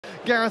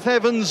Gareth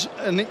Evans,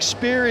 an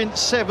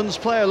experienced Sevens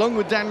player, along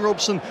with Dan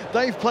Robson.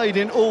 They've played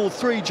in all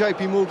 3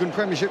 JP Morgan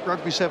Premiership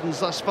Rugby Sevens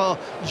thus far.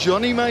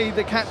 Johnny May,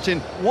 the captain.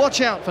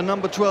 Watch out for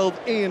number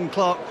 12, Ian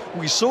Clark.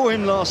 We saw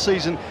him last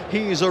season.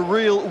 He is a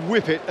real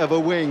whippet of a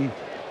wing.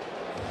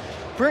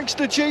 For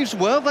Exeter Chiefs,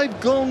 well, they've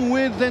gone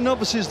with their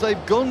novices,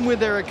 they've gone with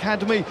their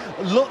academy.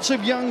 Lots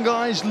of young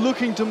guys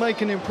looking to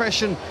make an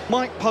impression.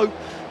 Mike Pope,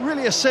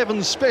 really a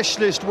Sevens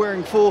specialist,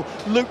 wearing 4.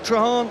 Luke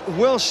Trahan,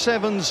 Welsh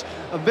Sevens,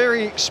 a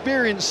very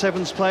experienced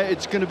Sevens player.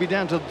 It's going to be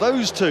down to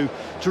those 2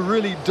 to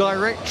really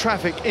direct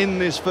traffic in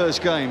this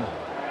first game.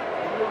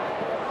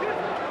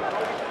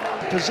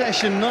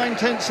 Possession,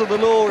 9/10 of the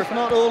law, if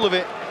not all of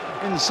it,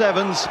 in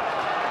Sevens.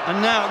 And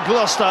now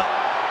Gloucester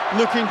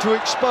looking to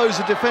expose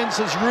a defence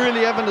that's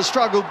really having to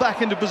struggle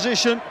back into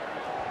position.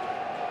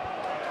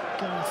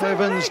 Gareth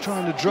Evans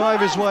trying to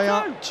drive his way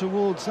up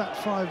towards that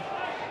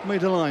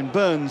 5-metre line.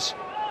 Burns.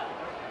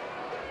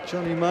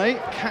 Johnny May,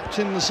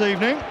 captain this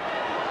evening.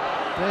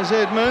 There's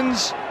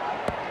Edmonds.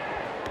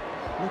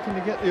 Looking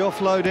to get the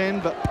offload in,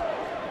 but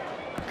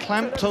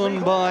clamped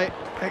on by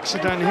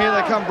Exeter. And here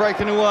they come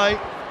breaking away.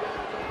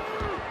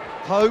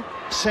 Pope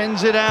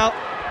sends it out.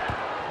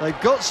 They've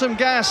got some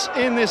gas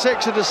in this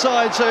Exeter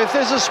side, so if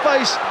there's a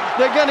space,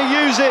 they're going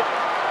to use it.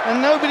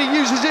 And nobody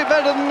uses it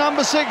better than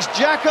number 6,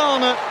 Jack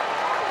Arnott.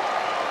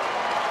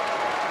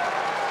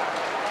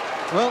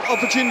 Well,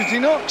 opportunity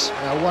knocks.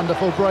 A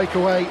wonderful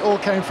breakaway, all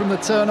came from the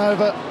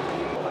turnover.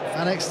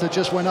 And Exeter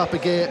just went up a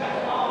gear.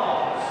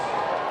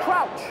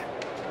 Crouch.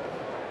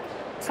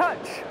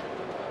 Touch.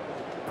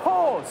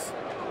 Pause.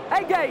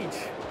 Engage.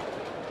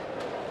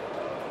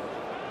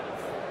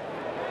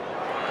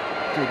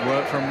 Good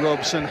work from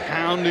Robson,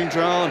 hounding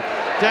Trahan.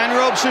 Dan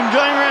Robson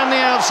going around the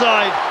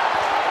outside.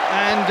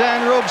 And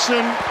Dan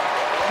Robson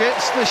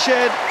gets the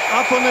Shed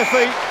up on their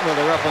feet. Well,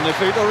 they're up on their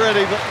feet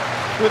already, but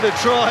with a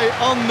try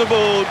on the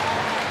board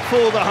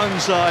for the home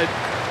side.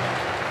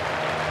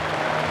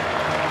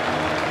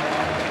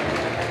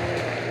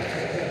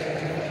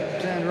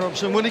 Dan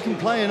Robson, well, he can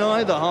play in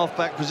either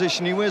half-back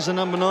position. He wears the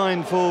number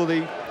 9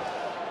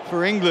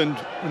 for England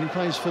when he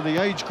plays for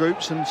the age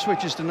groups, and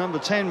switches to number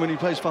 10 when he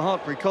plays for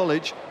Hartbury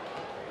College.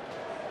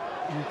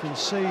 You can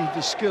see the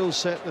skill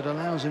set that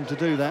allows him to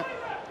do that.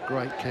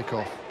 Great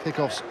kick-off.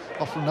 Kick-offs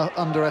often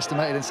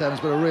underestimated in Sevens,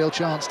 but a real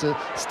chance to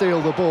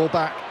steal the ball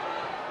back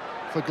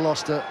for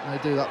Gloucester. They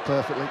do that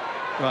perfectly.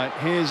 Right,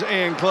 here's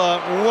Ian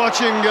Clark. Watch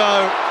him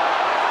go.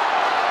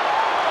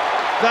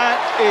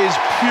 That is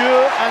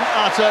pure and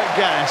utter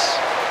gas.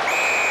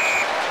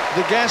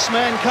 The gas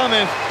man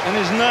cometh, and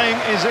his name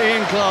is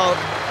Ian Clark.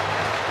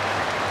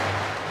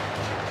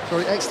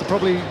 Sorry, Exeter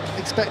probably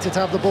expected to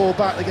have the ball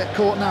back. They get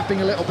caught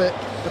napping a little bit,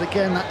 but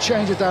again, that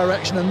change of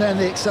direction and then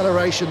the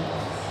acceleration,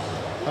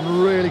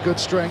 and really good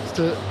strength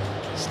to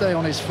stay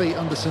on his feet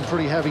under some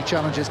pretty heavy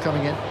challenges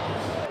coming in.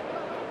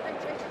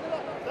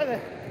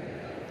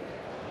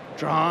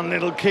 Drawn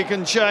little kick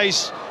and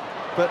chase,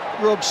 but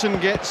Robson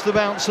gets the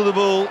bounce of the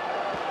ball.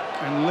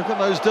 And look at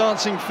those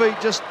dancing feet,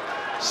 just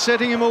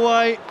setting him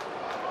away.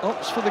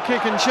 Opts for the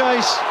kick and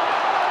chase.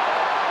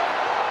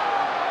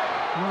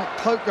 Right,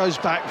 Pope goes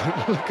back,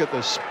 but look at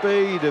the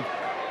speed of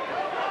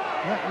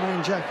that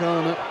man, Jack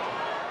Arnott.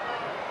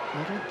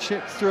 Little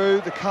chip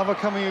through, the cover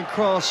coming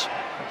across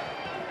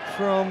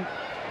from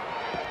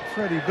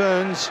Freddie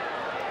Burns.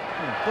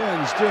 Oh,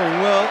 Burns doing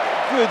well.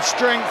 Good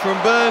strength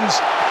from Burns.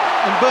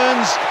 And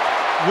Burns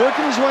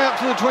working his way up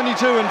to the 22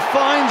 and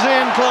finds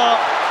Ian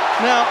Clark.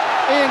 Now,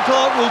 Ian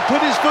Clark will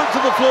put his foot to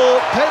the floor,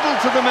 pedal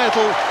to the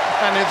metal,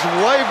 and it's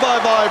wave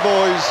bye-bye,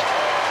 boys.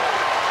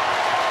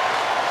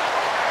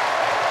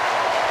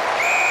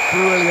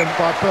 Brilliant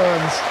by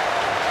Burns.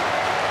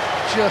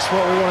 Just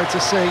what we wanted to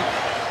see.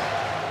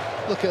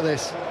 Look at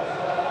this.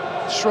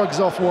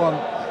 Shrugs off one,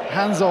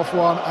 hands off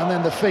one, and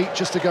then the feet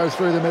just to go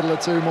through the middle of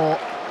 2 more.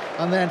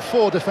 And then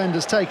 4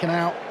 defenders taken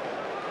out.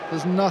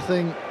 There's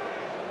nothing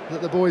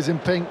that the boys in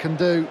pink can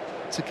do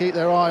to keep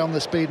their eye on the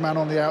speed man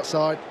on the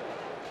outside.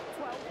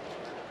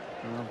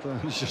 Oh,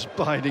 Burns just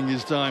biding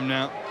his time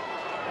now.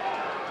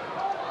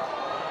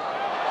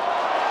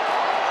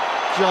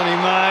 Johnny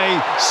May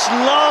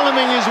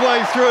slaloming his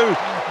way through,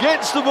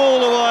 gets the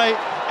ball away.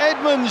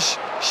 Edmonds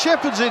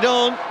shepherds it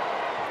on,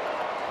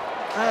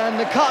 and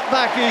the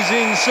cutback is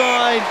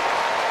inside,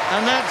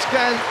 and that's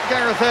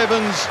Gareth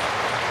Evans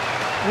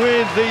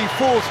with the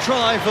 4th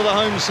try for the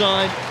home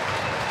side.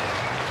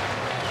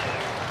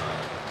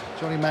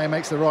 Johnny May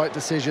makes the right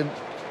decision.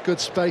 Good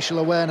spatial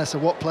awareness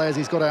of what players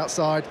he's got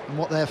outside and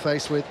what they're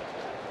faced with.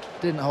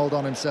 Didn't hold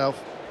on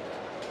himself.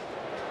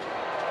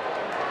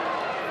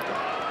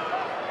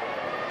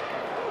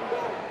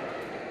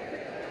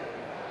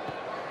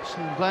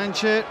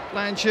 Blanchett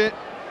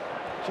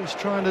just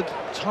trying to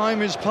time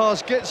his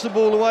pass, gets the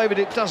ball away, but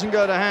it doesn't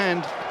go to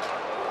hand.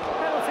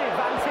 Penalty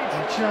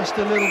advantage. Just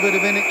a little bit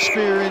of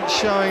inexperience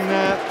showing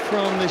there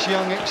from this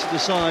young Exeter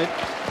side.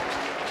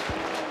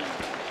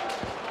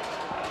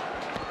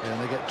 Yeah,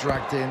 and they get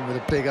dragged in with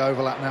a big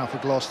overlap now for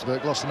Gloucester,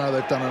 but Gloucester know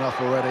they've done enough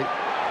already.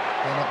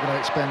 They're not going to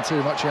expend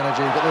too much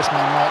energy, but this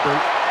man might be.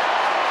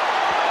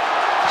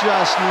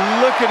 Just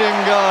look at him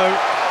go.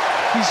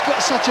 He's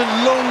got such a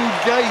long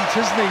gait,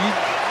 hasn't he?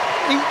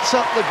 He eats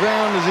up the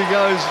ground as he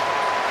goes.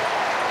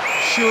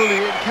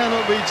 Surely it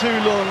cannot be too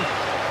long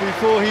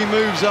before he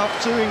moves up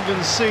to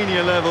England's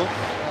senior level.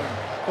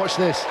 Watch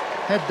this,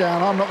 head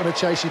down, I'm not going to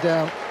chase you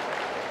down.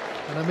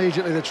 And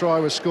immediately the try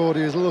was scored.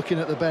 He was looking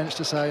at the bench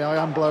to say,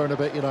 I am blowing a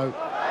bit, you know.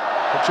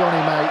 But Johnny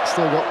May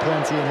still got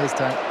plenty in his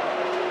tank.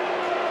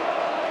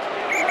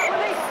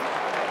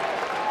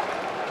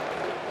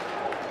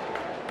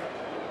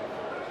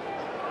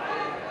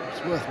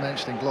 It's worth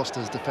mentioning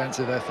Gloucester's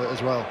defensive effort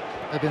as well.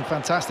 They've been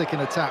fantastic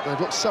in attack. They've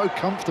looked so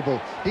comfortable.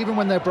 Even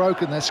when they're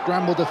broken, their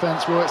scramble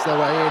defence works their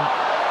way in.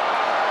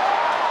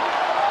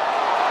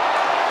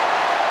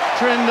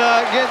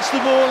 Trinder gets the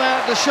ball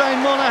out to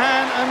Shane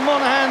Monaghan, and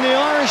Monaghan, the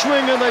Irish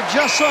winger they've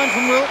just signed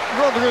from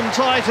Rotherham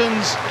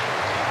Titans,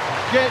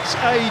 gets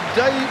a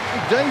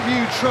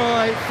debut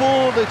try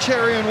for the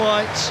Cherry and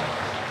Whites,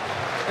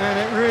 and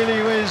it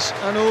really was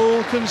an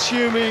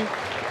all-consuming,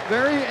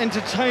 very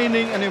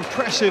entertaining and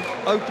impressive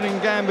opening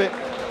gambit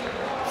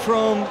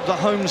from the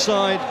home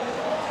side.